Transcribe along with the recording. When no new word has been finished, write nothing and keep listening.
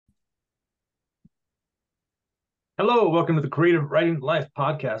Hello, welcome to the Creative Writing Life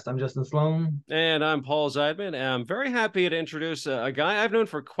podcast. I'm Justin Sloan. And I'm Paul Zeidman. And I'm very happy to introduce a guy I've known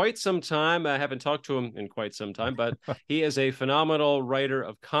for quite some time. I haven't talked to him in quite some time, but he is a phenomenal writer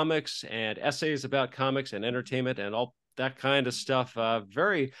of comics and essays about comics and entertainment and all that kind of stuff.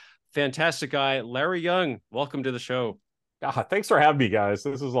 Very fantastic guy, Larry Young. Welcome to the show. Thanks for having me, guys.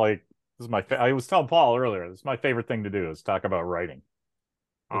 This is I was telling Paul earlier, this is my favorite thing to do is talk about writing.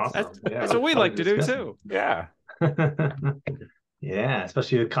 Awesome. That's what we like to do too. Yeah. Yeah,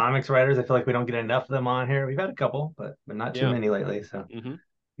 especially with comics writers. I feel like we don't get enough of them on here. We've had a couple, but not too many lately. So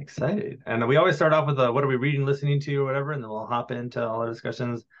excited. And we always start off with what are we reading, listening to, or whatever, and then we'll hop into all our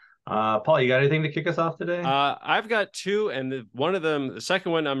discussions. Paul, you got anything to kick us off today? I've got two, and one of them, the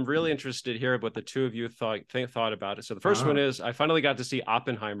second one, I'm really interested to hear what the two of you thought about it. So the first one is I finally got to see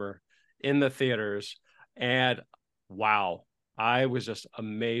Oppenheimer in the theaters, and wow. I was just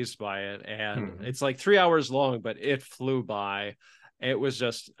amazed by it. And it's like 3 hours long, but it flew by. It was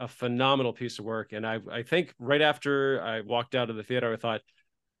just a phenomenal piece of work. And I think right after I walked out of the theater, I thought,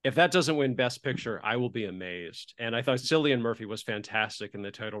 if that doesn't win Best Picture, I will be amazed. And I thought Cillian Murphy was fantastic in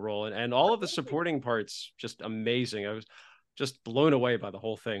the title role. And all of the supporting parts, just amazing. I was just blown away by the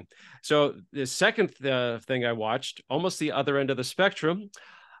whole thing. So the second thing I watched, almost the other end of the spectrum,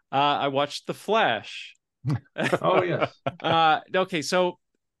 I watched The Flash. Oh yes. Okay, so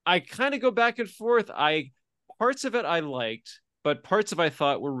I kind of go back and forth. Parts of it I liked, but parts of I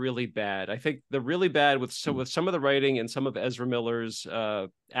thought were really bad. I think the really bad with some of the writing and some of Ezra Miller's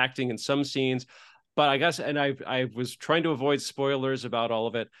acting in some scenes. But I guess, and I was trying to avoid spoilers about all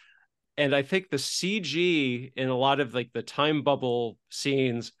of it. And I think the CG in a lot of like the time bubble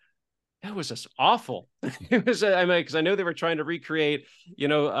scenes, that was just awful. It was, I mean, because I know they were trying to recreate,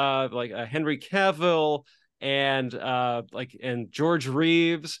 like Henry Cavill and and George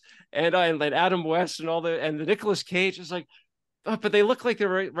Reeves and Adam West and the Nicolas Cage is like, but they look like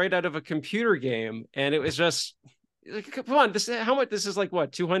they're right out of a computer game. And it was just like, come on, how much this is like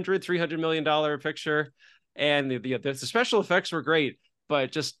what, 200-300 million dollar picture. And the special effects were great,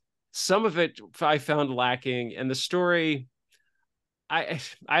 but just some of it I found lacking. And the story,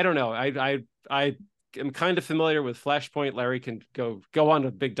 I don't know. I am kind of familiar with Flashpoint. Larry can go on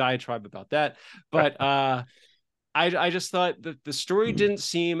a big diatribe about that, but I just thought that the story didn't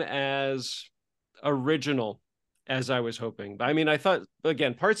seem as original as I was hoping. I mean, I thought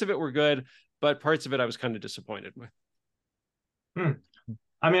again parts of it were good, but parts of it I was kind of disappointed with.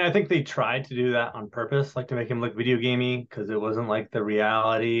 I mean, I think they tried to do that on purpose, like to make him look video gamey because it wasn't like the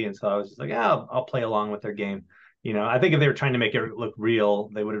reality, and so I was just like, yeah, I'll play along with their game. I think if they were trying to make it look real,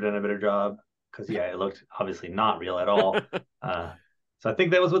 they would have done a better job because, it looked obviously not real at all. So I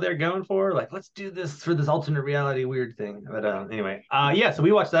think that was what they're going for. Like, let's do this for this alternate reality weird thing. But anyway, so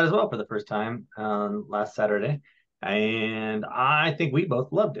we watched that as well for the first time last Saturday. And I think we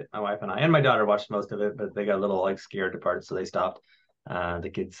both loved it. My wife and I, and my daughter watched most of it, but they got a little like scared to parts, so they stopped. The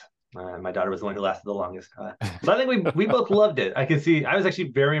kids. My daughter was the one who lasted the longest. But I think we both loved it. I could see. I was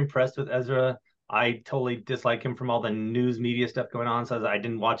actually very impressed with Ezra. I totally dislike him from all the news media stuff going on, so I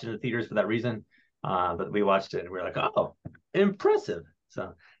didn't watch it in the theaters for that reason. But we watched it and we were like, oh, impressive.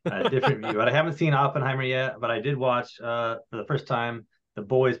 So different view. But I haven't seen Oppenheimer yet, but I did watch for the first time The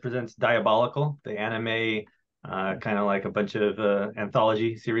Boys Presents Diabolical, the anime, kind of like a bunch of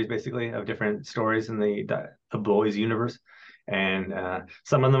anthology series, basically, of different stories in the Boys universe. And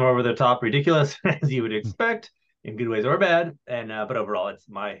some of them are over the top ridiculous, as you would expect, in good ways or bad. And but overall, it's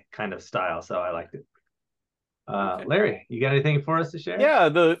my kind of style, so I liked it. Okay. Larry, you got anything for us to share? Yeah,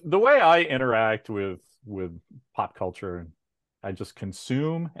 the way I interact with pop culture, I just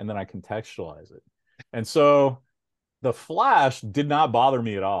consume and then I contextualize it. And so The Flash did not bother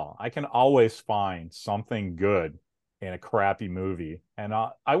me at all. I can always find something good in a crappy movie. And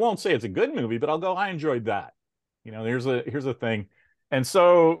I won't say it's a good movie, but I'll go, I enjoyed that. Here's a thing. And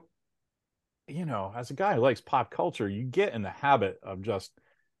so, as a guy who likes pop culture, you get in the habit of just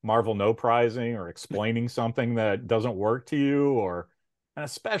Marvel no prizing or explaining something that doesn't work to you, and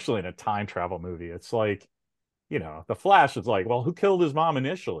especially in a time travel movie. It's like, The Flash is like, well, who killed his mom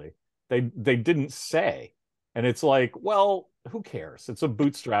initially? They didn't say. And it's like, well, who cares? It's a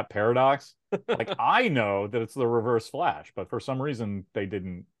bootstrap paradox. Like, I know that it's the Reverse Flash, but for some reason they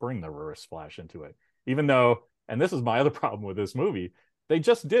didn't bring the Reverse Flash into it. Even though, and this is my other problem with this movie, they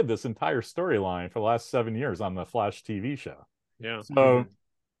just did this entire storyline for the last 7 years on the Flash TV show. Yeah. So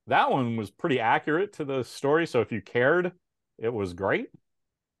that one was pretty accurate to the story. So if you cared, it was great.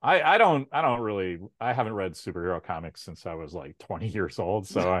 I haven't read superhero comics since I was like 20 years old.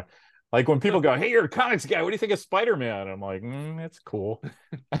 So like when people go, hey, you're a comics guy, what do you think of Spider-Man? I'm like, it's cool.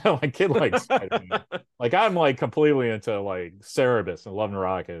 My kid likes Spider-Man. Like I'm like completely into like Cerebus and Love and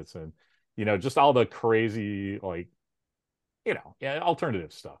Rockets and just all the crazy like yeah,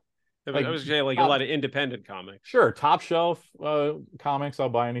 alternative stuff. I Like was saying like a lot of independent comics. sure, top shelf comics, I'll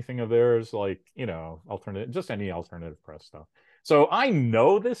buy anything of theirs, like, alternative, just any alternative press stuff. So I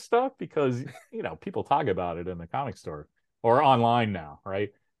know this stuff because, people talk about it in the comic store or online now,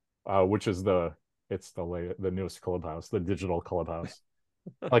 right? Which is the newest clubhouse, the digital clubhouse.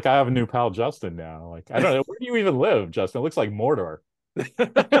 Like I have a new pal, Justin, now. Like, I don't know, where do you even live, Justin? It looks like Mordor.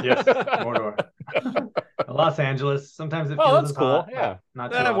 Yes, Mordor. Los Angeles. Sometimes it Oh, feels that's as cool. hot, Yeah.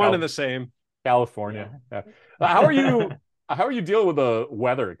 not too often. One and the same. California. Yeah. How are you? How are you dealing with the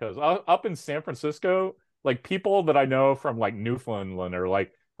weather? Because up in San Francisco, like people that I know from like Newfoundland are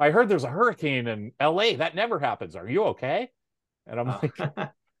like, I heard there's a hurricane in LA. That never happens. Are you okay? And I'm like,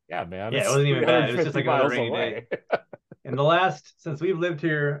 yeah, man, Yeah, it it's wasn't even bad. It was just 350 like another miles rainy away. day. In the last, since we've lived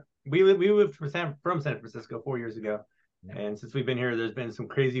here, we moved from San Francisco 4 years ago, and since we've been here, there's been some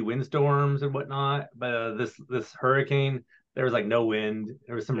crazy windstorms and whatnot. But this hurricane, there was like no wind.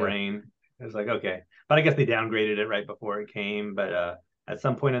 There was some Yeah. rain. It was like okay, but I guess they downgraded it right before it came. But at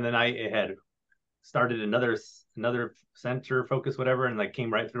some point in the night, it had started another center focus, whatever, and like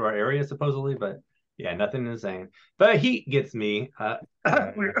came right through our area supposedly. But yeah, nothing insane. But heat gets me.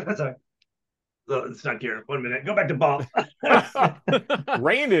 Sorry. So it's not here. 1 minute. Go back to Bob.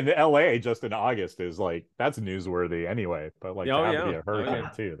 Rain in LA just in August is like that's newsworthy anyway. But like to have it be a hurricane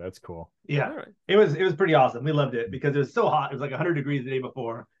too, that's cool. Yeah, right. It was pretty awesome. We loved it because it was so hot. It was like 100 degrees the day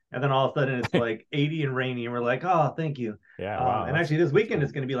before, and then all of a sudden it's like 80 and rainy, and we're like, oh, thank you. Yeah, wow. And actually, this weekend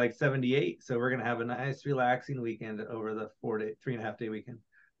it's going to be like 78, so we're going to have a nice, relaxing weekend over the 3.5 day weekend.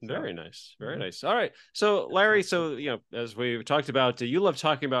 Very nice. Very nice. All right. So Larry, as we've talked about, you love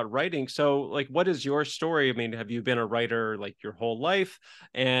talking about writing. So like, what is your story? I mean, have you been a writer like your whole life?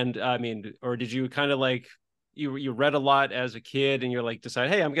 And I mean, or did you kind of like, you read a lot as a kid and you're like,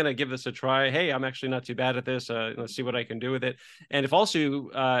 decide, hey, I'm going to give this a try. Hey, I'm actually not too bad at this. Let's see what I can do with it. And if also,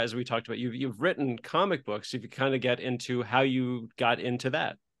 as we talked about, you've written comic books, if you kind of get into how you got into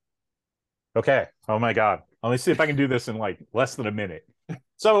that. Okay. Oh my God. Let me see if I can do this in like less than a minute.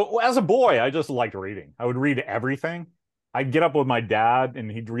 So as a boy, I just liked reading. I would read everything. I'd get up with my dad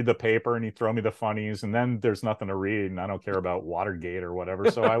and he'd read the paper and he'd throw me the funnies, and then there's nothing to read and I don't care about Watergate or whatever.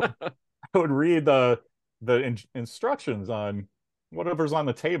 So I would read the instructions on whatever's on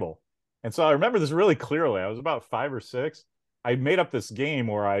the table. And so I remember this really clearly. I was about 5 or 6. I made up this game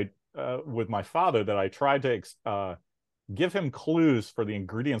where I with my father that I tried to give him clues for the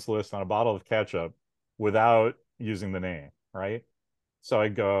ingredients list on a bottle of ketchup without using the name, right? So I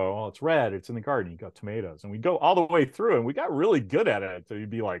go, well, it's red, it's in the garden. You got tomatoes. And we go all the way through and we got really good at it. So you'd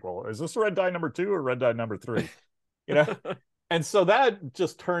be like, well, is this red dye number 2 or red dye number 3? And so that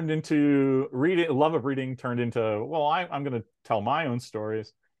just turned into reading, love of reading turned into, well, I'm going to tell my own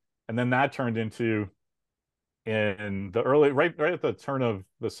stories. And then that turned into in the early, right at the turn of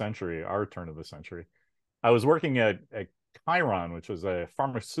the century, our turn of the century, I was working at Chiron, which was a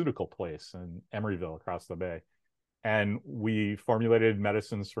pharmaceutical place in Emeryville across the bay. And we formulated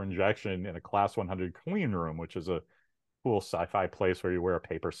medicines for injection in a class 100 clean room, which is a cool sci-fi place where you wear a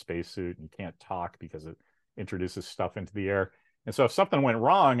paper spacesuit and you can't talk because it introduces stuff into the air. And so if something went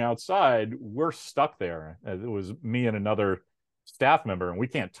wrong outside, we're stuck there. It was me and another staff member, and we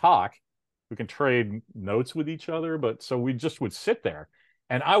can't talk. We can trade notes with each other, but so we just would sit there.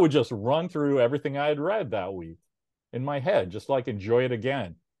 And I would just run through everything I had read that week in my head, just like enjoy it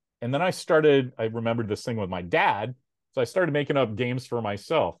again. And then I remembered this thing with my dad. So I started making up games for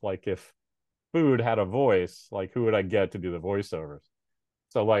myself. Like if food had a voice, like who would I get to do the voiceovers?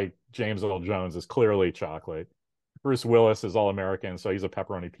 So like James Earl Jones is clearly chocolate. Bruce Willis is all American, so he's a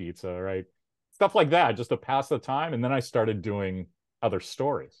pepperoni pizza, right? Stuff like that, just to pass the time. And then I started doing other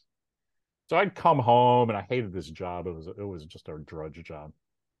stories. So I'd come home and I hated this job. It was just a drudge job.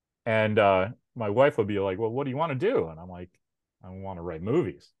 And my wife would be like, well, what do you want to do? And I'm like, I want to write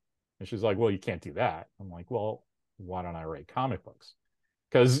movies. And she's like, well, you can't do that. I'm like, well, why don't I write comic books?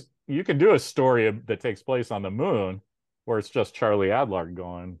 Because you can do a story that takes place on the moon where it's just Charlie Adler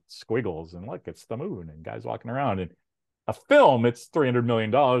going squiggles and look, it's the moon and guys walking around. And a film, it's $300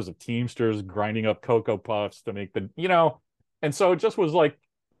 million of Teamsters grinding up Cocoa Puffs to make and so it just was like,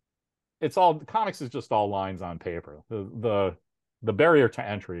 comics is just all lines on paper. The barrier to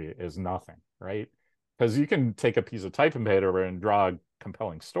entry is nothing, right? Because you can take a piece of typing paper and draw a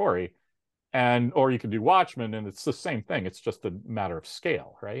compelling story, or you can do Watchmen, and it's the same thing. It's just a matter of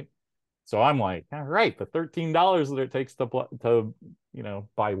scale, right? So I'm like, all right, the $13 that it takes to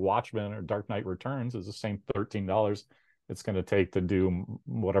buy Watchmen or Dark Knight Returns is the same $13 it's going to take to do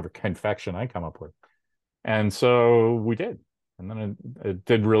whatever confection I come up with. And so we did. And then it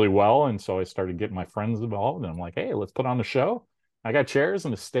did really well. And so I started getting my friends involved. And I'm like, hey, let's put on a show. I got chairs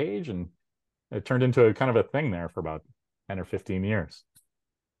and a stage. And it turned into a kind of a thing there for about 10 or 15 years.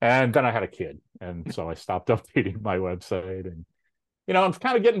 And then I had a kid. And so I stopped updating my website. And, I'm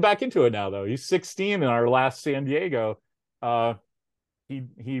kind of getting back into it now, though. He's 16 in our last San Diego.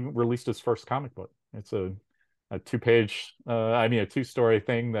 He released his first comic book. It's a two-page, a two-story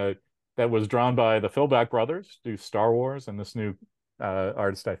thing that was drawn by the Philback brothers, do Star Wars, and this new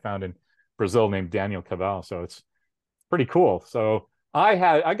artist I found in Brazil named Daniel Caval. So it's pretty cool. So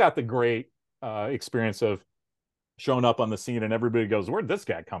I got the great experience of showing up on the scene, and everybody goes, "Where'd this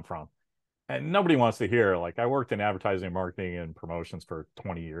guy come from?" And nobody wants to hear. Like, I worked in advertising, marketing, and promotions for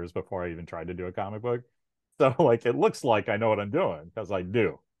 20 years before I even tried to do a comic book. So like, it looks like I know what I'm doing because I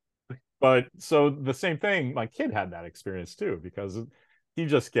do. But so the same thing, my kid had that experience too, because he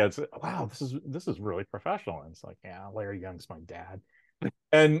just gets, wow, this is really professional. And it's like, yeah, Larry Young's my dad.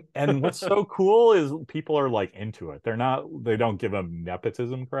 And what's so cool is people are like into it. They don't give them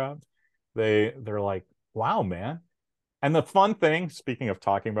nepotism crap. They're like, wow, man. And the fun thing, speaking of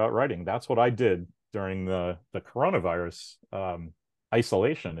talking about writing, that's what I did during the coronavirus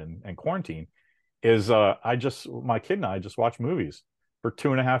isolation and quarantine, is my kid and I just watched movies for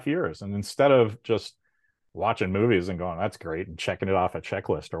 2.5 years. And instead of just watching movies and going, that's great, and checking it off a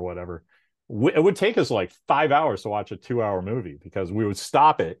checklist or whatever, it would take us like 5 hours to watch a 2-hour movie, because we would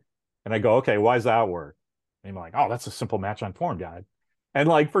stop it and I go, okay, why does that work? And I'm like, oh, that's a simple match on porn guide. And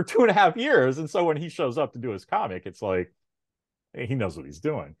like for 2.5 years. And so when he shows up to do his comic, it's like, he knows what he's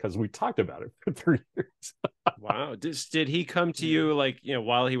doing because we talked about it for 3 years. Wow. Did he come to you like,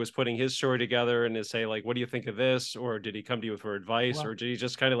 while he was putting his story together and to say like, what do you think of this? Or did he come to you for advice? Or did he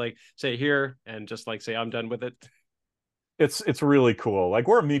just kind of like say here and just like say, I'm done with it? It's really cool. Like,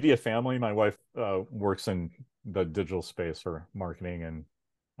 we're a media family. My wife works in the digital space for marketing, and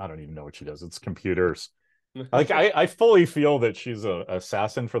I don't even know what she does. It's computers. Like, I fully feel that she's a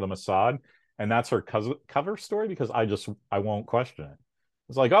assassin for the Mossad, and that's her cover story, because I won't question it.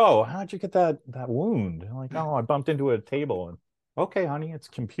 It's like, oh, how'd you get that wound? I'm like, oh, I bumped into a table. And okay, honey, it's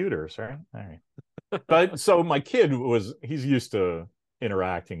computers, right? All right. But so my kid he's used to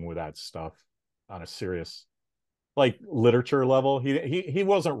interacting with that stuff on a serious, like, literature level. He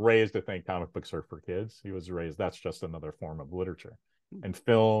wasn't raised to think comic books are for kids. He was raised that's just another form of literature, and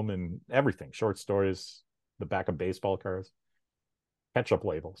film and everything, short stories, the back of baseball cards, ketchup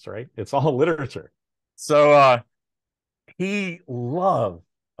labels, right? It's all literature. So he loved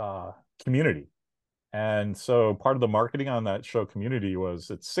Community. And so part of the marketing on that show Community was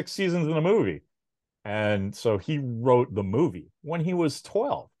it's 6 seasons in a movie. And so he wrote the movie when he was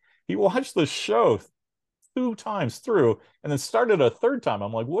 12. He watched the show 2 times through and then started a third time.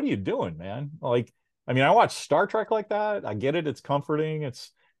 I'm like, what are you doing, man? Like, I mean, I watch Star Trek like that. I get it. It's comforting.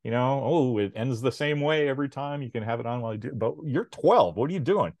 It's, it ends the same way every time. You can have it on while you do, but you're 12. What are you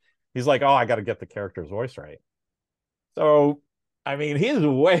doing? He's like, oh, I got to get the character's voice right. So, I mean, he's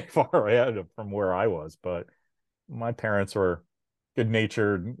way far ahead from where I was, but my parents were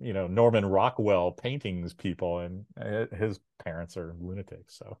good-natured, Norman Rockwell paintings people, and his parents are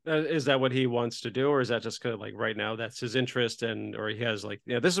lunatics. So, is that what he wants to do, or is that just kind of like right now that's his interest, or he has like,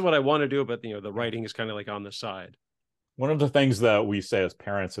 this is what I want to do, but the writing is kind of like on the side? One of the things that we say as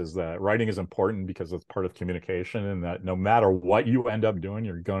parents is that writing is important because it's part of communication, and that no matter what you end up doing,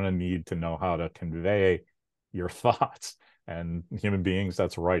 you're going to need to know how to convey your thoughts. And human beings,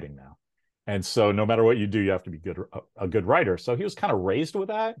 that's writing now. And so no matter what you do, you have to be a good writer. So he was kind of raised with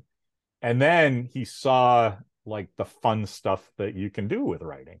that. And then he saw like the fun stuff that you can do with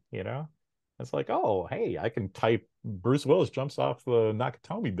writing, It's like, oh, hey, I can type Bruce Willis jumps off the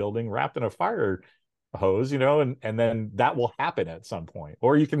Nakatomi building wrapped in a fire hose, and then that will happen at some point.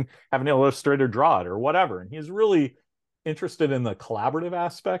 Or you can have an illustrator draw it or whatever. And he's really interested in the collaborative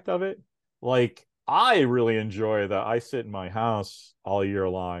aspect of it. Like, I really enjoy that I sit in my house all year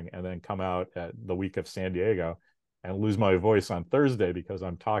long and then come out at the week of San Diego and lose my voice on Thursday because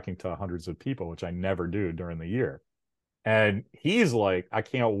I'm talking to hundreds of people, which I never do during the year. And he's like, I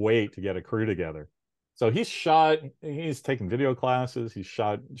can't wait to get a crew together. So he's taken video classes, he's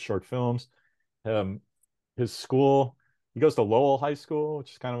shot short films. His school, he goes to Lowell High School,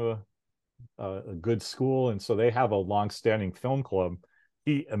 which is kind of a good school. And so they have a long-standing film club.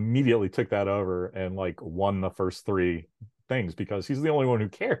 He immediately took that over and like won the first 3 things because he's the only one who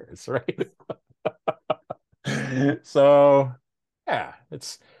cares, right? So yeah,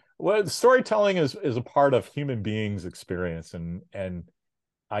 storytelling is a part of human beings' experience. And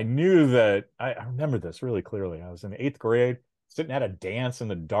I knew that I remember this really clearly. I was in 8th grade. sitting at a dance in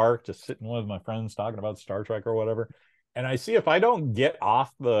the dark, just sitting with my friends talking about Star Trek or whatever. And I see if I don't get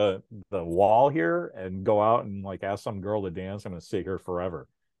off the wall here and go out and like ask some girl to dance, I'm gonna stay here forever.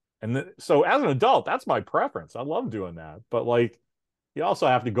 And so as an adult, that's my preference. I love doing that. But like you also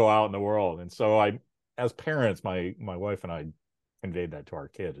have to go out in the world. And so as parents, my wife and I conveyed that to our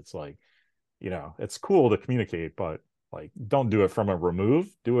kid. It's like, it's cool to communicate, but like don't do it from a remove.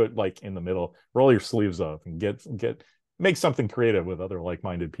 Do it like in the middle. Roll your sleeves up and make something creative with other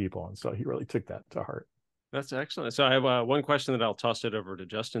like-minded people. And so he really took that to heart. That's excellent. So I have one question that I'll toss it over to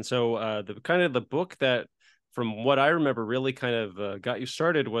Justin. So the book that, from what I remember, really kind of got you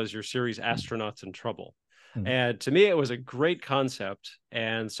started was your series Astronauts in Trouble. Mm-hmm. And to me, it was a great concept.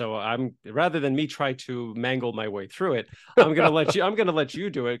 And so rather than me try to mangle my way through it, I'm going to let you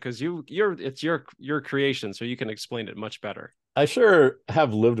do it, because it's your creation, so you can explain it much better. I sure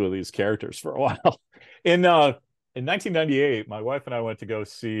have lived with these characters for a while. In 1998, my wife and I went to go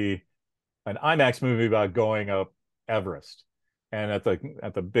see an IMAX movie about going up Everest. And at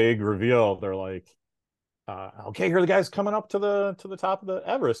the big reveal, they're like, okay, here are the guys coming up to the top of the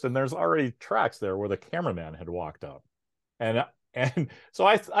Everest, and there's already tracks there where the cameraman had walked up, and so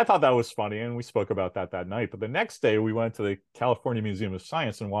I thought that was funny, and we spoke about that night. But the next day, we went to the California Museum of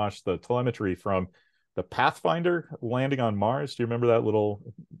Science and watched the telemetry from the Pathfinder landing on Mars. Do you remember that little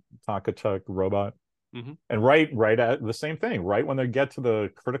Tonka robot? Mm-hmm. And right at the same thing, right when they get to the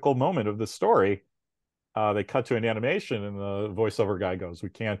critical moment of the story, they cut to an animation, and the voiceover guy goes, "We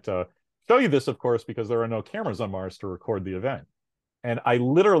can't show you this, of course, because there are no cameras on Mars to record the event." And I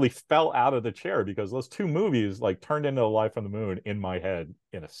literally fell out of the chair because those two movies like turned into Life on the Moon in my head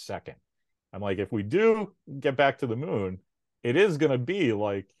in a second. I'm like, if we do get back to the moon, it is going to be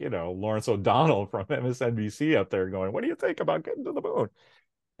like, Lawrence O'Donnell from MSNBC up there going, "What do you think about getting to the moon?"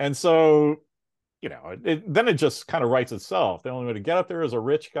 And so, then it just kind of writes itself. The only way to get up there is a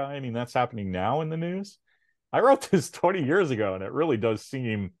rich guy. I mean, that's happening now in the news. I wrote this 20 years ago, and it really does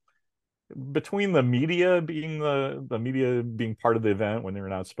seem, between the media being the media being part of the event when they're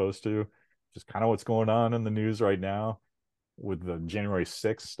not supposed to, just kind of what's going on in the news right now with the January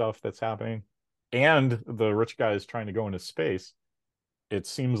 6th stuff that's happening, and the rich guys trying to go into space. It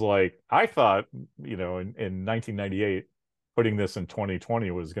seems like I thought, in 1998, putting this in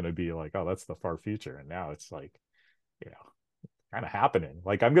 2020 was going to be like, oh, that's the far future. And now it's like, kind of happening.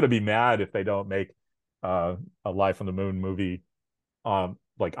 Like, I'm going to be mad if they don't make a Life on the Moon movie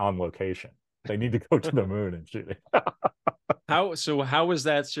like on location. They need to go to the moon and shoot it. How was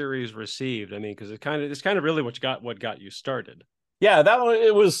that series received? I mean, because it's kind of really what got you started. Yeah,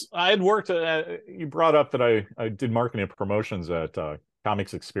 I had worked you brought up that I did marketing and promotions at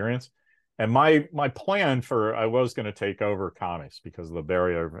Comics Experience, and my plan I was going to take over comics because the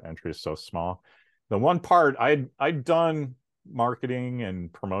barrier of entry is so small. The one part I'd done marketing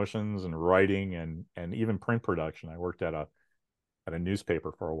and promotions and writing and even print production. I worked at a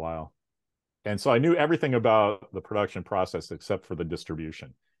newspaper for a while. And so I knew everything about the production process except for the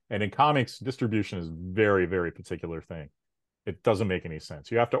distribution. And in comics, distribution is a very, very particular thing. It doesn't make any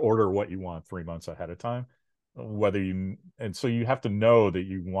sense. You have to order what you want 3 months ahead of time, and so you have to know that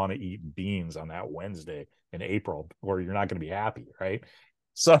you want to eat beans on that Wednesday in April, or you're not going to be happy, right?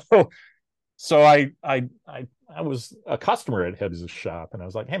 So I was a customer at Hibbs' shop, and I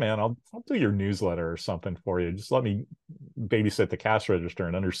was like, "Hey man, I'll do your newsletter or something for you. Just let me babysit the cash register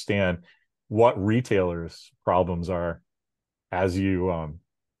and understand what retailers' problems are as you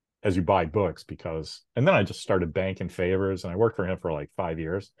buy books." And then I just started banking favors, and I worked for him for like 5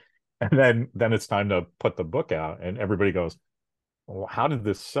 years, and then it's time to put the book out, and everybody goes, "Well, how did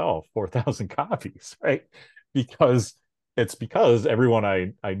this sell 4,000 copies?" Right? Because everyone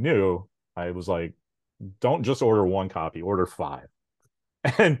I knew, I was like, don't just order one copy, order 5.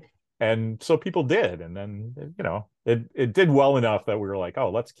 And so people did. And then, it did well enough that we were like,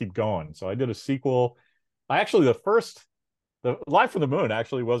 oh, let's keep going. So I did a sequel. The Life on the Moon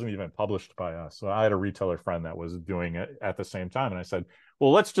actually wasn't even published by us. So I had a retailer friend that was doing it at the same time. And I said,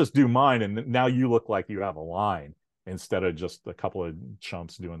 well, let's just do mine. And now you look like you have a line instead of just a couple of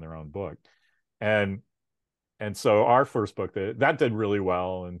chumps doing their own book. And so our first book, that did really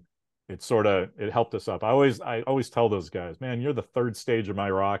well. And it helped us up. I always tell those guys, man, you're the third stage of my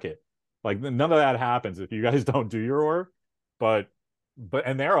rocket. Like, none of that happens if you guys don't do your work.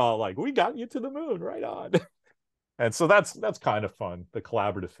 And they're all like, we got you to the moon, right on. And so that's kind of fun, the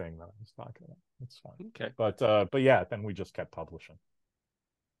collaborative thing that I was talking about. It's fun. Okay. But yeah, then we just kept publishing.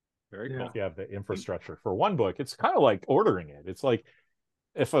 Very cool. If you have the infrastructure for one book, it's kind of like ordering it. It's like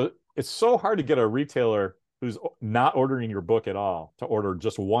it's so hard to get a retailer who's not ordering your book at all to order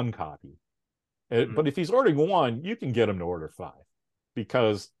just one copy. But if he's ordering one, you can get him to order 5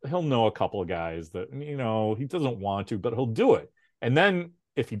 because he'll know a couple of guys that, he doesn't want to, but he'll do it. And then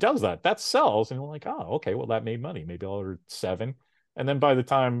if he does that, that sells. And you're like, oh, okay, well, that made money. Maybe I'll order 7. And then by the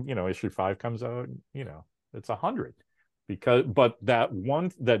time, issue 5 comes out, it's 100. But that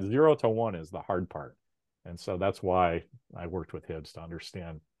 0 to 1 is the hard part. And so that's why I worked with Hibbs to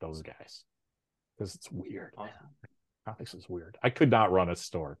understand those guys. Because it's weird. Awesome. Comics is weird. I could not run a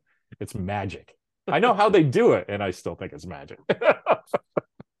store. It's magic. I know how they do it, and I still think it's magic.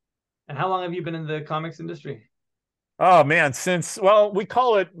 And how long have you been in the comics industry? Oh, man, we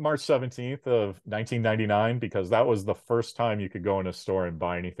call it March 17th of 1999 because that was the first time you could go in a store and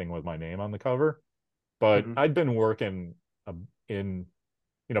buy anything with my name on the cover. But I'd been working in,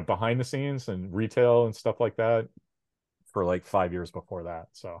 behind the scenes and retail and stuff like that for like 5 years before that.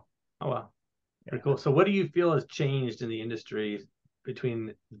 So. Oh, wow. Pretty cool. So what do you feel has changed in the industry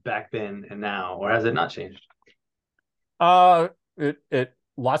between back then and now, or has it not changed? It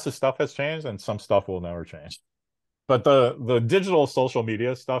lots of stuff has changed and some stuff will never change. But the digital social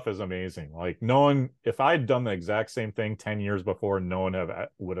media stuff is amazing. Like if I had done the exact same thing 10 years before, no one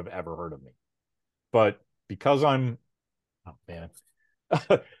would have ever heard of me. But because oh man,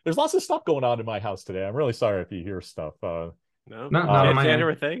 there's lots of stuff going on in my house today. I'm really sorry if you hear stuff. No, not my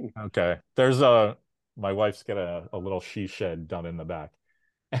favorite thing. Okay. There's my wife's got a little she shed done in the back.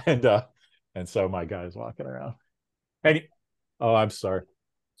 And so my guy's walking around. Oh, I'm sorry.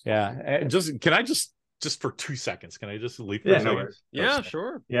 Yeah. Can I just for 2 seconds, can I just leave? Yeah, no worries. Yeah,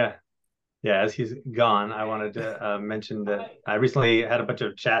 sure. Yeah. Yeah. As he's gone, I wanted to mention that I recently had a bunch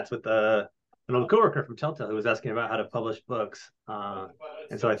of chats with an old coworker from Telltale who was asking about how to publish books.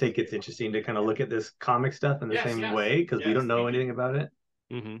 And so I think it's interesting to kind of look at this comic stuff in the same way because we don't know anything about it.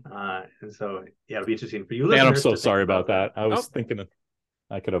 And so, yeah, it'll be interesting for you. And I'm so sorry about that. I was thinking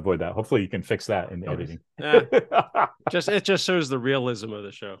I could avoid that. Hopefully you can fix that in editing. It just shows the realism of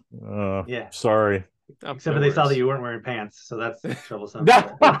the show. Yeah. Sorry. Except for they saw that you weren't wearing pants, so that's troublesome.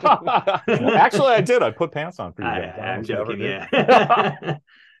 Actually, I did. I put pants on for you guys. I'm joking, yeah.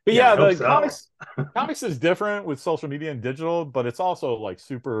 But yeah, the comics is different with social media and digital, but it's also like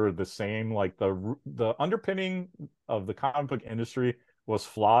super the same. Like the underpinning of the comic book industry was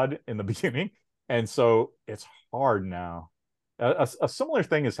flawed in the beginning, and so it's hard now. A similar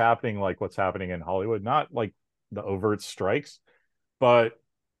thing is happening, like what's happening in Hollywood, not like the overt strikes, but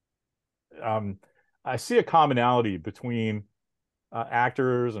I see a commonality between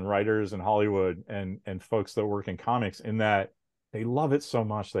actors and writers in Hollywood and folks that work in comics in that they love it so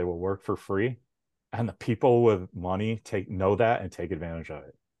much they will work for free, and the people with money know that and take advantage of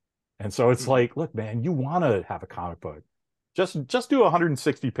it. And so it's like, look, man, you want to have a comic book, just do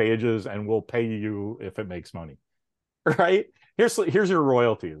 160 pages and we'll pay you if it makes money, right? Here's your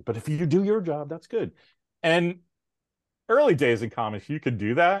royalties, but if you do your job, that's good. And early days in comics, you could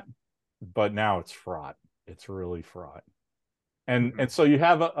do that, but now it's fraught. It's really fraught. And so you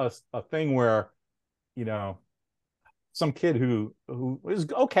have a thing where, some kid who is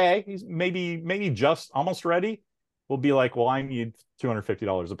okay, he's maybe just almost ready, will be like, well, I need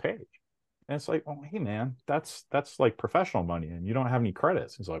 $250 a page. And it's like, oh, hey man, that's like professional money and you don't have any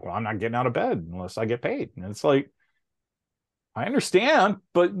credits. He's like, well, I'm not getting out of bed unless I get paid. And it's like, I understand,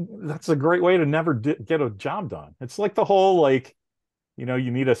 but that's a great way to never get a job done. It's like the whole, like, you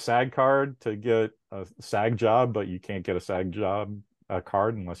need a SAG card to get a SAG job, but you can't get a SAG job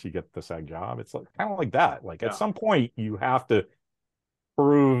card unless you get the SAG job. It's like kind of like that. Like at some point you have to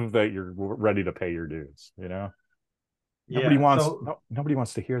prove that you're ready to pay your dues, Nobody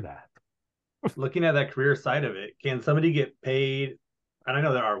wants to hear that. Looking at that career side of it, can somebody get paid? And I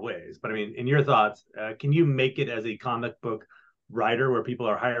know there are ways, but I mean, in your thoughts, can you make it as a comic book writer where people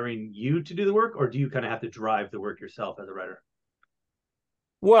are hiring you to do the work, or do you kind of have to drive the work yourself as a writer?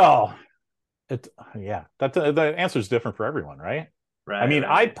 Well, the answer is different for everyone, right? Right. I mean,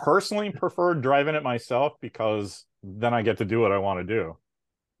 I personally prefer driving it myself because then I get to do what I want to do,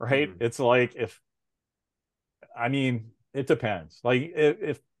 right? It's like it depends. Like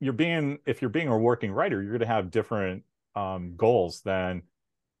if you're being a working writer, you're going to have different goals than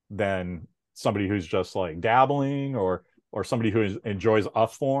somebody who's just like dabbling or somebody who enjoys a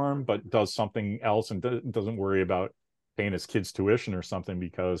form but does something else and doesn't worry about paying his kids tuition or something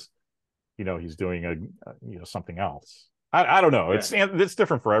because he's doing something else. I don't know. Yeah. It's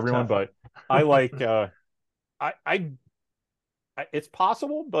different for everyone, but I like it's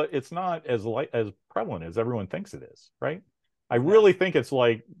possible, but it's not as prevalent as everyone thinks it is, right? I really think it's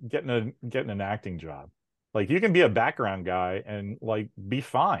like getting an acting job. Like you can be a background guy and like be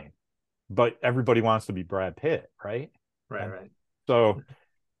fine, but everybody wants to be Brad Pitt, right? Right. So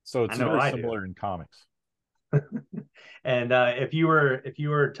So I it's know very I do. similar in comics. And if you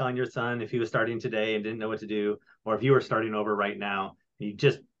were telling your son, if he was starting today and didn't know what to do, or if you were starting over right now, you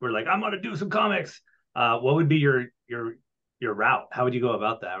just were like, I'm gonna do some comics. What would be your route? How would you go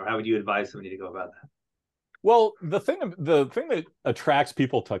about that, or how would you advise somebody to go about that? Well, the thing that attracts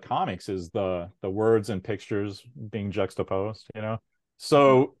people to comics is the words and pictures being juxtaposed, you know.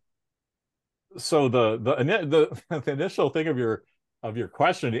 Mhm. So the initial thing of your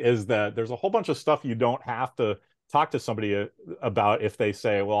question is that there's a whole bunch of stuff you don't have to talk to somebody about if they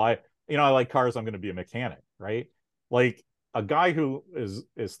say, well, I like cars, I'm going to be a mechanic, right? Like a guy who is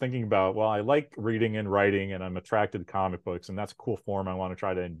thinking about, well, I like reading and writing and I'm attracted to comic books and that's a cool form I want to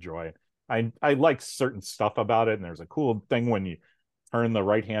try to enjoy. I like certain stuff about it, and there's a cool thing when you turn the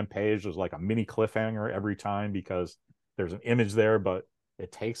right hand page, there's like a mini cliffhanger every time because there's an image there, but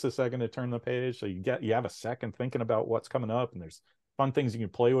it takes a second to turn the page, so you have a second thinking about what's coming up, and there's fun things you can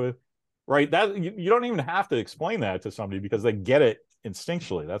play with, right? That you don't even have to explain that to somebody because they get it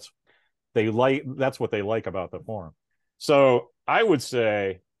instinctually. That's what they like about the form. So I would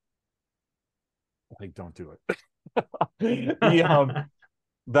say, like, don't do it.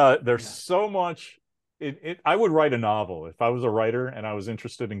 There's Yeah. so much. I would write a novel if I was a writer and I was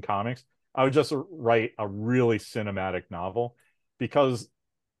interested in comics. I would just write a really cinematic novel because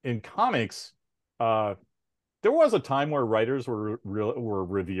in comics, uh, there was a time where writers were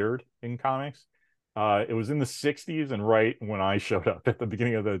revered in comics. It was in the '60s and right when I showed up at the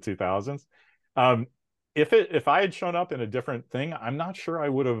beginning of the 2000s. Um, if I had shown up in a different thing, I'm not sure I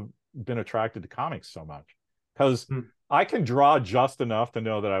would have been attracted to comics so much because Mhm. I can draw just enough to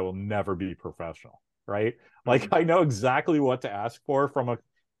know that I will never be professional, right? Like Mhm. I know exactly what to ask for from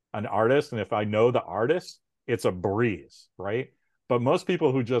an artist, and if I know the artist, it's a breeze, right? But most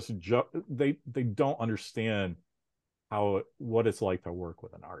people who they don't understand what it's like to work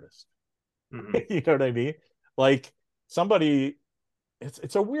with an artist. Mhm. You know what I mean? Like somebody,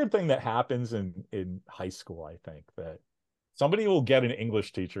 it's a weird thing that happens in high school. I think that somebody will get an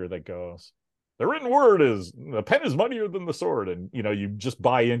English teacher that goes, the written word is the pen is mightier than the sword, and you just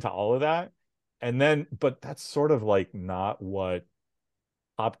buy into all of that, and then but that's sort of like not what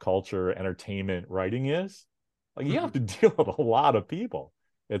pop culture, entertainment, writing is. Like you have Mhm. to deal with a lot of people.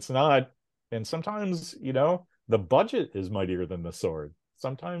 It's not, and sometimes, the budget is mightier than the sword.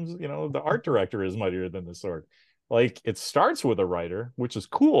 Sometimes, the art director is mightier than the sword. Like it starts with a writer, which is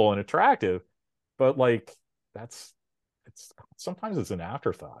cool and attractive, but like that's it's sometimes it's an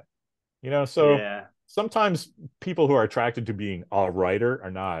afterthought. So Yeah. sometimes people who are attracted to being a writer are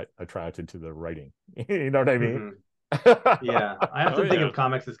not attracted to the writing. You know what I mean? Mhm. Yeah, I Oh often think yeah. of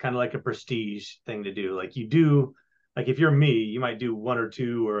comics as kind of like a prestige thing to do. Like you do, like if you're me, you might do one or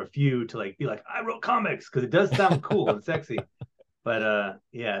two or a few to like be like, I wrote comics because it does sound cool and sexy. But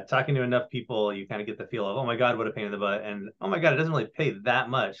yeah, talking to enough people, you kind of get the feel of, oh my God, what a pain in the butt. And oh my God, it doesn't really pay that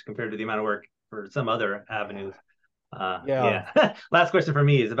much compared to the amount of work for some other Yeah. avenues. Yeah. Yeah. Last question for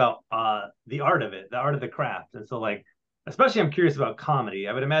me is about the art of it, the art of the craft. And so like, especially I'm curious about comedy.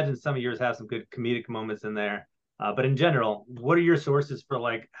 I would imagine some of yours have some good comedic moments in there. But in general, what are your sources for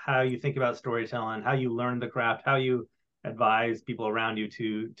like how you think about storytelling, how you learn the craft, how you advise people around you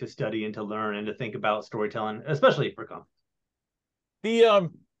to study and to learn and to think about storytelling, especially for comedy? The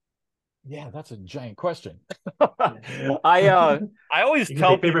Yeah, that's a giant question. Yeah. I always You can say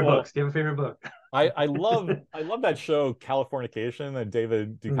tell favorite people books. Do you have a favorite book? I love that show Californication that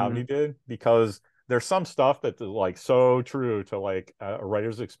David Mm-hmm. Duchovny did because there's some stuff that's like so true to like a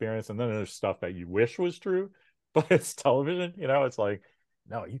writer's experience, and then there's stuff that you wish was true, but it's television. It's like,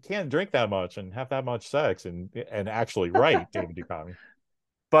 no, you can't drink that much and have that much sex and actually write, David Duchovny.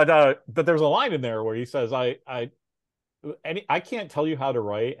 But there's a line in there where he says, I can't tell you how to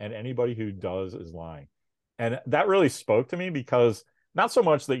write, and anybody who does is lying. And that really spoke to me because not so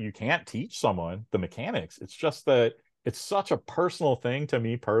much that you can't teach someone the mechanics, it's just that it's such a personal thing to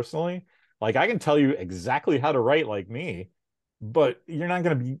me personally. Like I can tell you exactly how to write like me, but you're not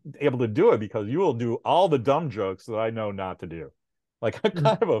going to be able to do it because you will do all the dumb jokes that I know not to do. Like I'm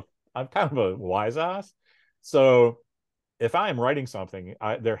kind of a wise ass. So if I am writing something,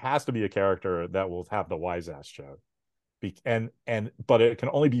 there has to be a character that will have the wise ass joke but it can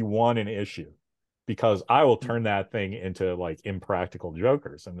only be one an issue because I will turn that thing into like impractical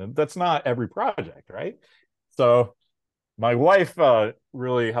jokers, and then that's not every project, right? So my wife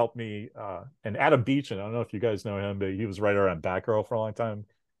really helped me, and Adam Beach, and I don't know if you guys know him, but he was writer on Batgirl for a long time,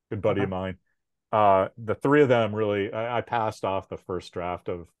 good buddy of Uh-huh. mine. The three of them really, I passed off the first draft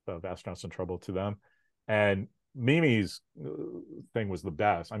of Astronauts in Trouble to them, and Mimi's thing was the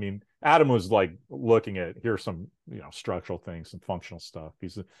best. I mean, Adam was like looking at, here's some, structural things and functional stuff.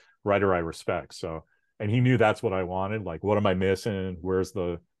 He's a writer I respect. So, and he knew that's what I wanted. Like, what am I missing? Where's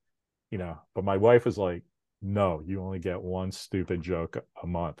the, but my wife was like, no, you only get one stupid joke a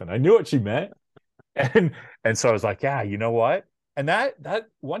month. And I knew what she meant. And so I was like, yeah, you know what? And that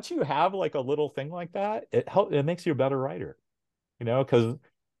once you have like a little thing like that, it makes you a better writer, because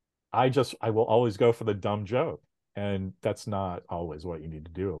I will always go for the dumb joke. And that's not always what you need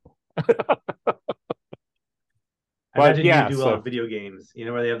to do. I imagine you do well in video games,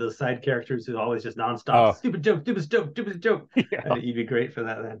 where they have those side characters who always just nonstop, stupid joke, stupid joke, stupid joke. Yeah. You'd be great for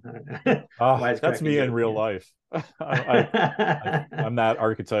that then. That's me in real life. I'm that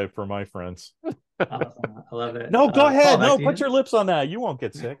archetype for my friends. Awesome. I love it. No, go ahead. Paul, no, put your lips on that. You won't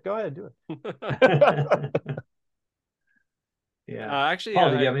get sick. Go ahead, do it. Yeah. Actually,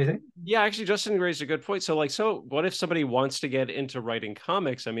 Paul, did you have anything? Yeah, actually, Justin raised a good point. So what if somebody wants to get into writing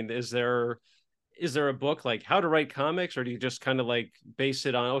comics? I mean, is there a book like How to Write Comics, or do you just kind of like base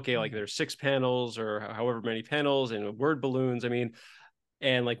it on, okay, like there's 6 panels or however many panels and word balloons? I mean,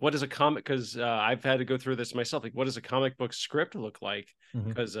 and like, what is a comic? Because I've had to go through this myself. Like, what does a comic book script look like?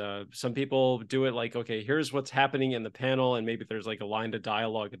 Because some people do it like, okay, here's what's happening in the panel, and maybe there's like a line of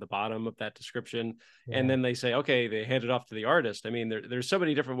dialogue at the bottom of that description, and then they say, okay, they hand it off to the artist. I mean, there's so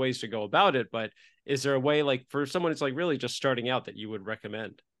many different ways to go about it, but is there a way, like, for someone who's like really just starting out, that you would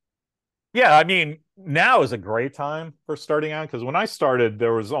recommend? Yeah, I mean, now is a great time for starting out, because when I started,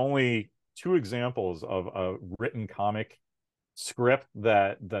 there was only 2 examples of a written comic script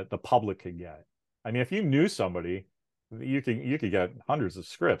that the public could get. I mean, if you knew somebody, you could get hundreds of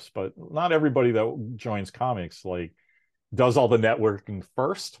scripts, but not everybody that joins comics like does all the networking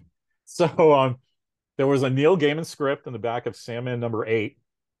first. So there was a Neil Gaiman script in the back of Sandman #8,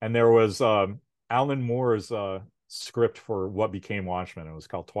 and there was Alan Moore's script for what became Watchmen. It was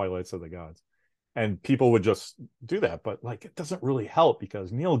called Twilights of the Gods, and people would just do that, but like, it doesn't really help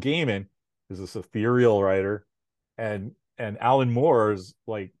because Neil Gaiman is this ethereal writer, and Alan Moore's,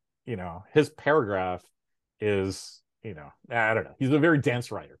 like, his paragraph is, I don't know, he's a very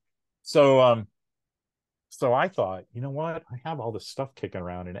dense writer. So I thought, you know what, I have all this stuff kicking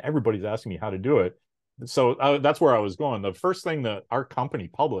around and everybody's asking me how to do it. So that's where I was going. The first thing that our company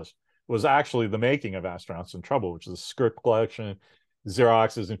published was actually The Making of Astronauts in Trouble, which is a script collection,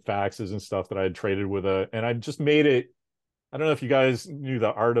 Xeroxes and faxes and stuff that I had traded with and I just made it. I don't know if you guys knew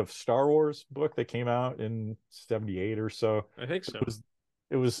the Art of Star Wars book that came out in 78 or so. I think so.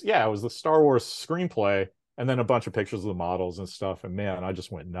 It was the Star Wars screenplay and then a bunch of pictures of the models and stuff. And man, I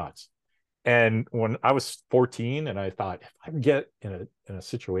just went nuts. And when I was 14, and I thought, if I get in a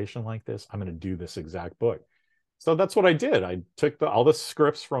situation like this, I'm going to do this exact book. So that's what I did. I took all the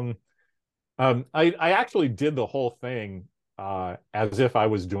scripts from, I actually did the whole thing as if I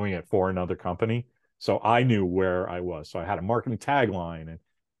was doing it for another company. So I knew where I was. So I had a marketing tagline and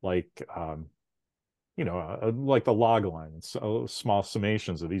like, like the log line and so small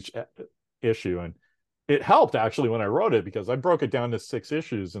summations of each issue. And it helped actually when I wrote it, because I broke it down to 6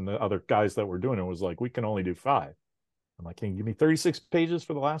 issues, and the other guys that were doing it was like, we can only do 5. I'm like, can you give me 36 pages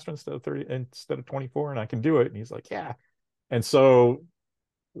for the last one instead of 24? And I can do it. And he's like, yeah. And so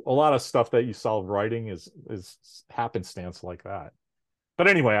a lot of stuff that you solve writing is happenstance like that. But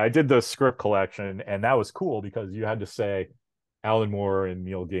anyway, I did the script collection, and that was cool because you had to say Alan Moore and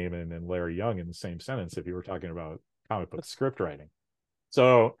Neil Gaiman and Larry Young in the same sentence if you were talking about comic book script writing.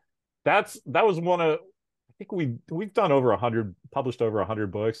 So that was one of, I think we've done published over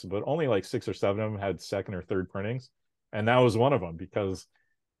 100 books, but only like 6 or 7 of them had second or third printings, and that was one of them.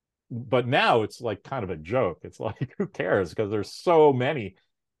 But now it's like kind of a joke. It's like, who cares? Because there's so many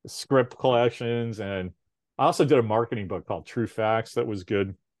script collections. And I also did a marketing book called True Facts that was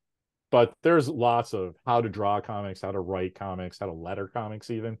good. But there's lots of how to draw comics, how to write comics, how to letter comics,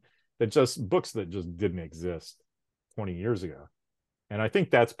 even books that just didn't exist 20 years ago. And I think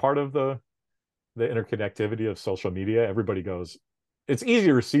that's part of the interconnectivity of social media. Everybody goes, it's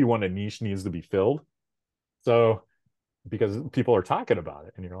easier to see when a niche needs to be filled. So because people are talking about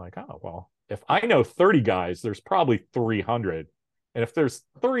it, and you're like, oh, well, if I know 30 guys, there's probably 300. And if there's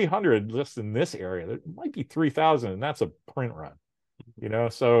 300 just in this area, there might be 3,000, and that's a print run,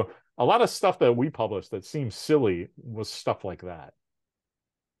 So a lot of stuff that we published that seems silly was stuff like that.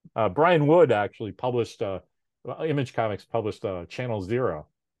 Brian Wood actually published, Image Comics published Channel Zero,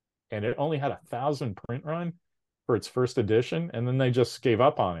 and it only had 1,000 print run for its first edition, and then they just gave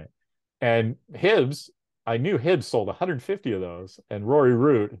up on it. And Hibbs, I knew Hibbs sold 150 of those, and Rory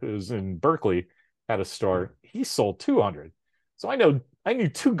Root, who's in Berkeley, had a store. He sold 200. So I knew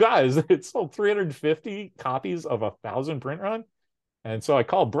two guys that sold 350 copies of 1,000 print run. And so I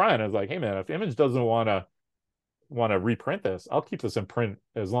called Brian. I was like, hey man, if Image doesn't want to reprint this, I'll keep this in print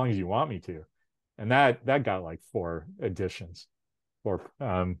as long as you want me to. And that got like 4 editions for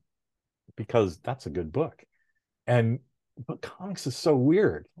because that's a good book. And but comics is so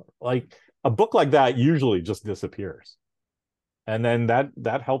weird. Like a book like that usually just disappears. And then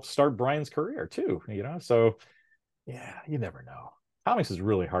that helps start Brian's career too, you know? So yeah, you never know. Comics is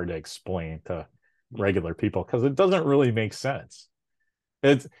really hard to explain to regular people because it doesn't really make sense.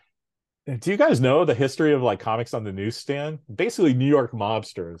 It's Do you guys know the history of like comics on the newsstand? Basically, New York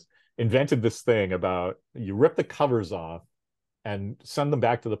mobsters invented this thing about you rip the covers off and send them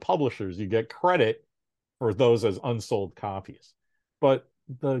back to the publishers. You get credit for those as unsold copies. But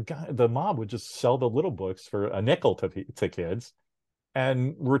the mob would just sell the little books for a nickel to kids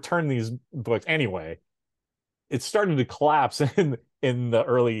and return these books anyway. It started to collapse in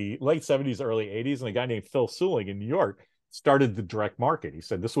the late 70s, early 80s, and a guy named Phil Suling in New York started the direct market. He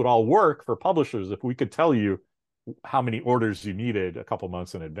said this would all work for publishers if we could tell you how many orders you needed a couple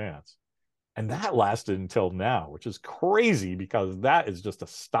months in advance. And that lasted until now, which is crazy because that is just a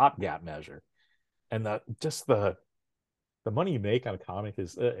stopgap measure. And the money you make on a comic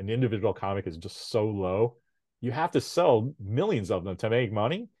is an individual comic is just so low. You have to sell millions of them to make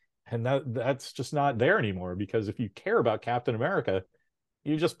money. And that's just not there anymore, because if you care about Captain America,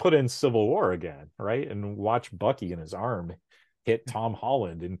 you just put in Civil War again, right? And watch Bucky and his arm hit Tom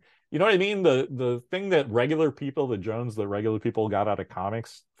Holland. And you know what I mean? The thing that regular people got out of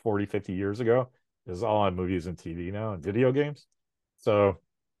comics 40, 50 years ago is all on movies and TV now and video games. So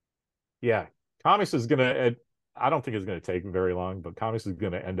yeah, comics is gonna, I don't think it's gonna take very long, but comics is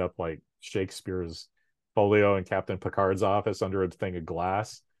gonna end up like Shakespeare's folio in Captain Picard's office under a thing of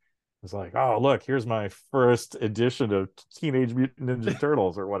glass. It's like, oh, look, here's my first edition of Teenage Mutant Ninja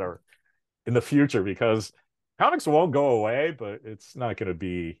Turtles or whatever in the future, because comics won't go away, but it's not going to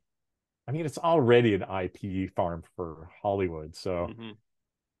be, I mean, it's already an IP farm for Hollywood. So,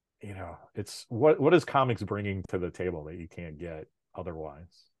 you know, it's what is comics bringing to the table that you can't get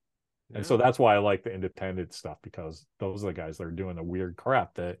otherwise? Yeah. And so that's why I like the independent stuff, because those are the guys that are doing the weird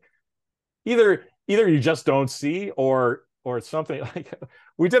crap that either you just don't see, or it's something like,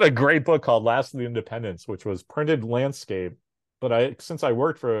 we did a great book called Last of the Independents, which was printed landscape. But since I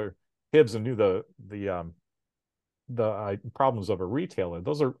worked for Hibbs and knew the problems of a retailer,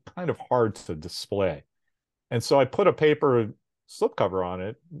 those are kind of hard to display. And so I put a paper slipcover on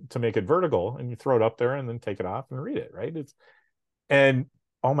it to make it vertical, and you throw it up there and then take it off and read it, right? And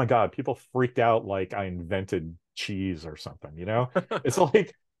oh my God, people freaked out like I invented cheese or something, you know? It's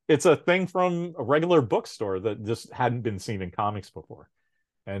like, it's a thing from a regular bookstore that just hadn't been seen in comics before.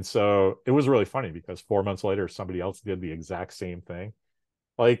 And so it was really funny because 4 months later, somebody else did the exact same thing.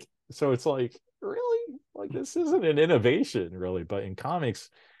 Like, so it's like, really? Like, this isn't an innovation, really. But in comics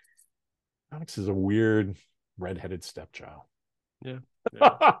is a weird redheaded stepchild. Yeah.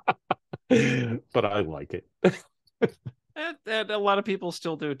 But I like it. And a lot of people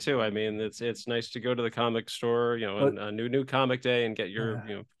still do too. I mean, it's nice to go to the comic store, you know, on a new comic day and get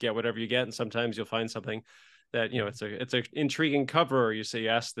get whatever you get. And sometimes you'll find something that, you know, it's a intriguing cover. Or you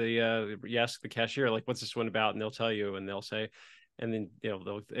ask the cashier, like, what's this one about? And they'll tell you, and they'll say, and then, you know,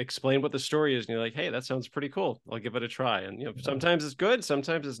 they'll explain what the story is. And you're like, hey, that sounds pretty cool. I'll give it a try. And, you know, sometimes it's good,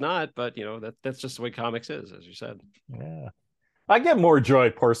 sometimes it's not, but you know, that's just the way comics is, as you said. Yeah. I get more joy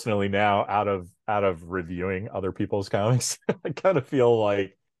personally now out of reviewing other people's comics. I kind of feel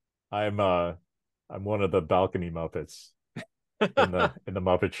like I'm one of the balcony Muppets in the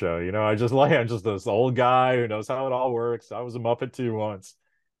Muppet Show. You know, I'm just this old guy who knows how it all works. I was a Muppet too once,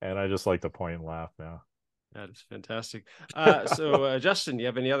 and I just like to point and laugh now. That is fantastic. So Justin, do you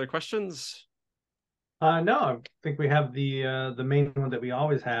have any other questions? No, I think we have the main one that we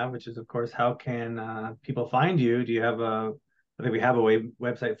always have, which is, of course, how can people find you? Do you have I think we have a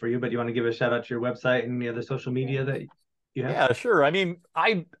website for you, but you want to give a shout out to your website and any other social media that you have? Yeah, sure. I mean,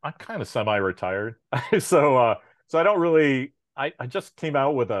 I'm kind of semi-retired, so I don't really. I just came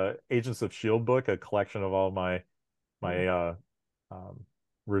out with a Agents of S.H.I.E.L.D. book, a collection of all my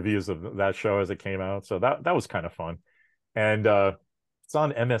reviews of that show as it came out. So that was kind of fun, and it's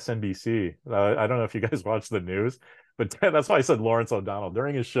on MSNBC. I don't know if you guys watch the news, but that's why I said Lawrence O'Donnell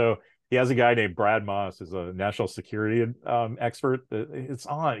during his show. He has a guy named Brad Moss, who's a national security expert. He's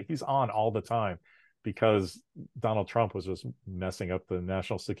on all the time because Donald Trump was just messing up the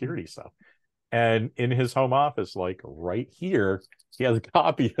national security stuff. And in his home office, like right here, he has a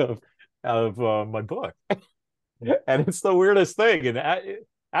copy of my book. And it's the weirdest thing. And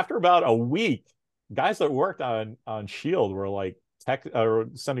after about a week, guys that worked on Shield were like or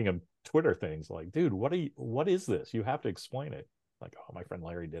sending him Twitter things like, dude, what is this? You have to explain it. Like, oh, my friend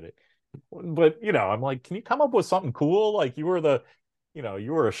Larry did it. But I'm like, can you come up with something cool? Like you were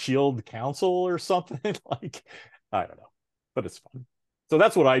a Shield counsel or something. Like, I don't know, but it's fun. So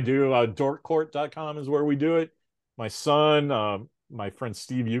that's what I do. Dorkcourt.com is where we do it. My son, my friend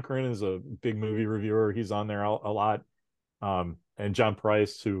Steve Euchrin is a big movie reviewer. He's on there a lot. And John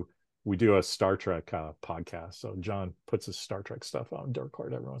Price, who we do a Star Trek podcast. So John puts his Star Trek stuff on Dork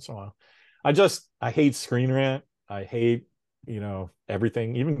Court every once in a while. I hate Screen Rant. I hate,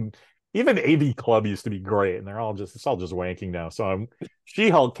 everything. Even AV Club used to be great, and it's all just wanking now. So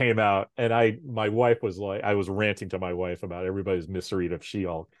She-Hulk came out, and my wife was like, I was ranting to my wife about everybody's misread of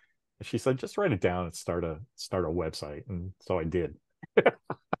She-Hulk. And she said, just write it down and start a website. And so I did.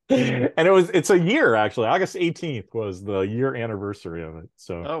 And it's a year, actually. August 18th was the year anniversary of it.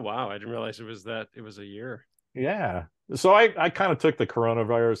 So oh wow, I didn't realize it was a year. Yeah. So I kind of took the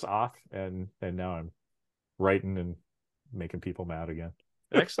coronavirus off, and now I'm writing and making people mad again.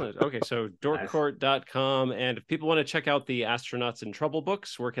 Excellent. Okay, so dorkcourt.com. And if people want to check out the Astronauts in Trouble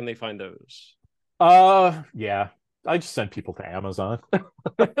books, where can they find those? Yeah. I just send people to Amazon.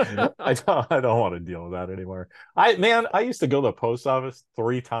 I don't want to deal with that anymore. I used to go to the post office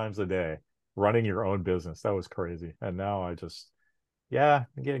 3 times a day running your own business. That was crazy. And now I just get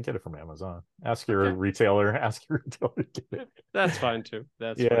it from Amazon. Ask your retailer to get it. That's fine too.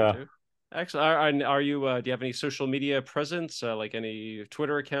 Fine too. Actually, are you? Do you have any social media presence, like any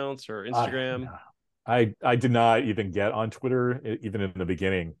Twitter accounts or Instagram? I did not even get on Twitter, even in the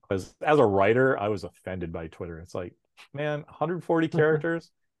beginning, because as a writer, I was offended by Twitter. It's like, man, 140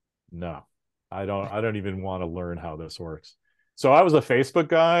 characters? No, I don't even want to learn how this works. So I was a Facebook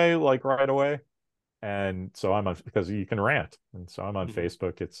guy like right away, and so I'm on, because you can rant, and so I'm on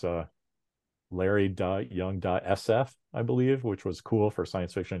Facebook. It's Larry.Young.SF, I believe, which was cool for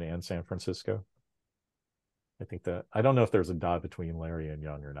science fiction and San Francisco. I don't know if there's a dot between Larry and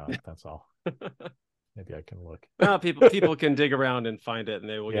Young or not. That's all. Maybe I can look. Well, people can dig around and find it, and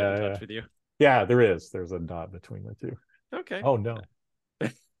they will get in touch with you. Yeah, there is. There's a dot between the two. Okay. Oh no.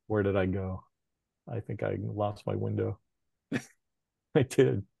 Where did I go? I think I lost my window. I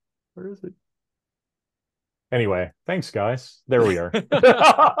did. Where is it? Anyway, thanks, guys. There we are.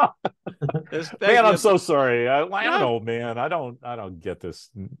 Man, I'm so sorry. I don't know, man. I don't get this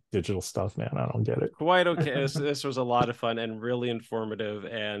digital stuff, man. I don't get it. Quite okay. This was a lot of fun and really informative,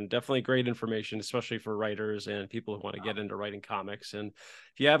 and definitely great information, especially for writers and people who want to get into writing comics. And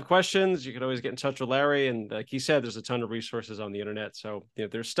if you have questions, you can always get in touch with Larry. And like he said, there's a ton of resources on the internet. So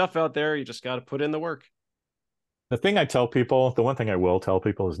there's stuff out there. You just got to put in the work. The thing I tell people, the one thing I will tell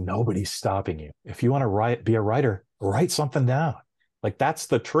people is nobody's stopping you. If you want to be a writer, write something down. Like that's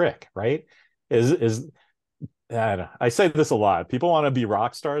the trick, right? I say this a lot. People want to be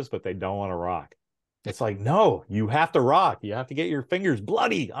rock stars, but they don't want to rock. It's like, no, you have to rock. You have to get your fingers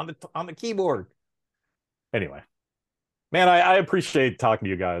bloody on the keyboard. Anyway, man, I appreciate talking to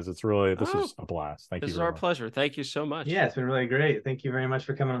you guys. This is a blast. Thank you. This is our pleasure. Thank you so much. Yeah, it's been really great. Thank you very much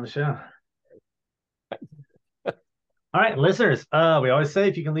for coming on the show. All right, listeners, we always say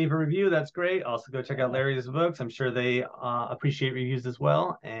if you can leave a review, that's great. Also, go check out Larry's books. I'm sure they appreciate reviews as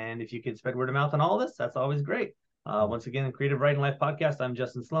well. And if you can spread word of mouth on all this, that's always great. Once again, the Creative Writing Life Podcast, I'm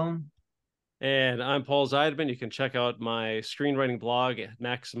Justin Sloan. And I'm Paul Zeidman. You can check out my screenwriting blog at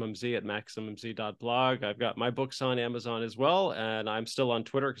MaximumZ at MaximumZ.blog. I've got my books on Amazon as well, and I'm still on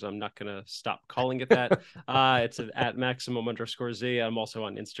Twitter because I'm not going to stop calling it that. It's at Maximum_Z. I'm also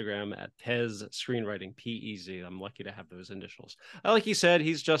on Instagram at Pez Screenwriting, PEZ. I'm lucky to have those initials. Like he said,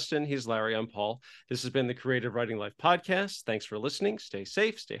 he's Justin, he's Larry, I'm Paul. This has been the Creative Writing Life Podcast. Thanks for listening. Stay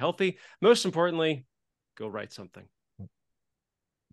safe, stay healthy. Most importantly, go write something.